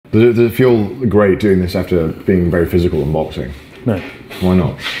Does it feel great doing this after being very physical in boxing? No. Why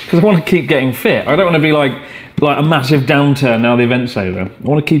not? Because I want to keep getting fit. I don't want to be like a massive downturn now the event's over. I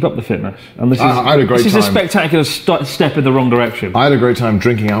want to keep up the fitness. And this is, I had a great this time. is a spectacular step in the wrong direction. I had a great time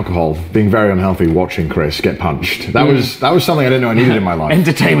drinking alcohol, being very unhealthy, watching Chris get punched. That was something I didn't know I needed in my life.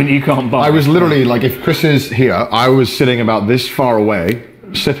 Entertainment you can't buy. I was literally like, if Chris is here, I was sitting about this far away,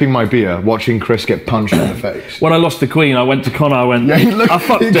 sipping my beer, watching Chris get punched in the face. When I lost the Queen, I went to Connor, I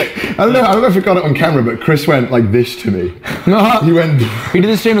fucked it. I don't know if we got it on camera, but Chris went like this to me. He went... He did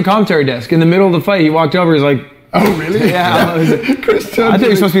the same at commentary desk. In the middle of the fight, he walked over, he's like, oh, really? Yeah. Chris turned I think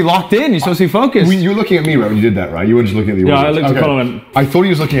you're supposed to be locked in. You're supposed to be focused. You were looking at me, right, when you did that, right? You weren't just looking at the audience. Yeah, I looked at Connor and went... I thought he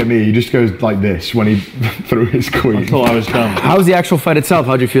was looking at me. He just goes like this when he threw his Queen. I thought I was done. How was the actual fight itself?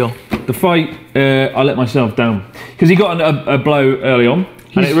 How'd you feel? The fight, I let myself down. Because he got a blow early on.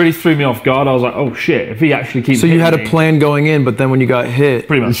 And it really threw me off guard. I was like, oh shit, if he actually keeps hitting me. So you had a plan going in, but then when you got hit...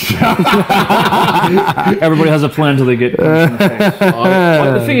 Pretty much. Everybody has a plan till they get punched in the face.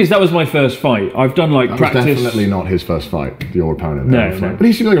 The thing is, that was my first fight. I've done like practice... That was definitely not his first fight, your opponent. No. But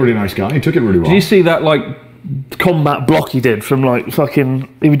he seemed like a really nice guy. He took it really well. Did you see that like combat block he did from like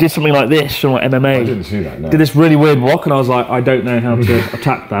fucking... He did something like this from like MMA. I didn't see that, no. Did this really weird block and I was like, I don't know how to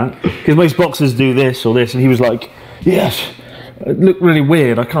attack that. Because most boxers do this or this and he was like, yes. It looked really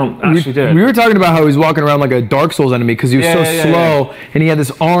weird. I can't actually do it. We were talking about how he was walking around like a Dark Souls enemy because he was so slow and he had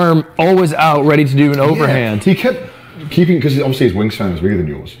this arm always out ready to do an overhand. He kept keeping, because obviously his wingspan was bigger than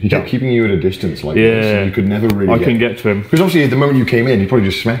yours, he kept keeping you at a distance like this. And you could never really couldn't get to him. Because obviously the moment you came in, he'd probably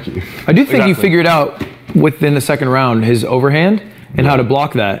just smack you. I do think he figured out within the second round his overhand and how to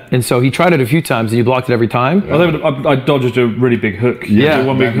block that. And so he tried it a few times and you blocked it every time. I dodged a really big hook.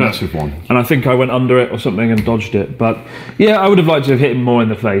 One big hook. Massive one. And I think I went under it or something and dodged it. But yeah, I would have liked to have hit him more in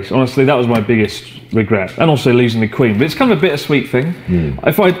the face. Honestly, that was my biggest regret. And also losing the Queen. But it's kind of a bittersweet thing.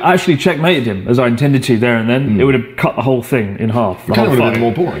 If I'd actually checkmated him, as I intended to there and then, it would have cut the whole thing in half. It kind of would have been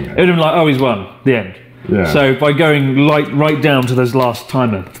more boring. It would have been like, oh, he's won. The end. Yeah. So by going right down to this last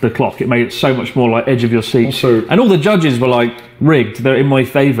timer, to the clock, it made it so much more like edge of your seat. Also, and all the judges were like rigged. They're in my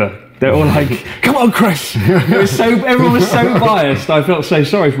favour. They're all like, "Come on, Chris!" Everyone was so biased. I felt so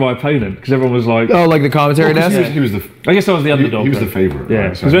sorry for my opponent because everyone was like, "Oh, like the commentary desk." He was the. I guess I was the underdog. He was the favourite. Yeah,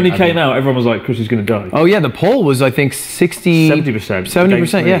 because when he came out, everyone was like, "Chris is going to die." Oh yeah, the poll was I think 70%.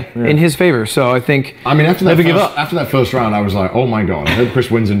 70%, yeah, in his favour. So I think. I mean, after that first round, I was like, "Oh my god, I hope Chris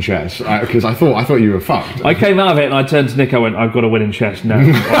wins in chess," because I thought you were fucked. I came out of it and I turned to Nick. I went, "I've got to win in chess now."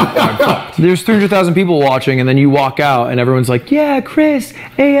 I'm fucked. There's 300,000 people watching, and then you walk out, and everyone's like, "Yeah, Chris,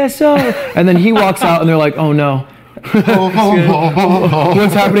 ASO," and then he walks out and they're like, oh no.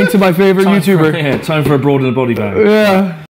 What's happening to my favorite YouTuber? Time for a broad and a body bag. Yeah.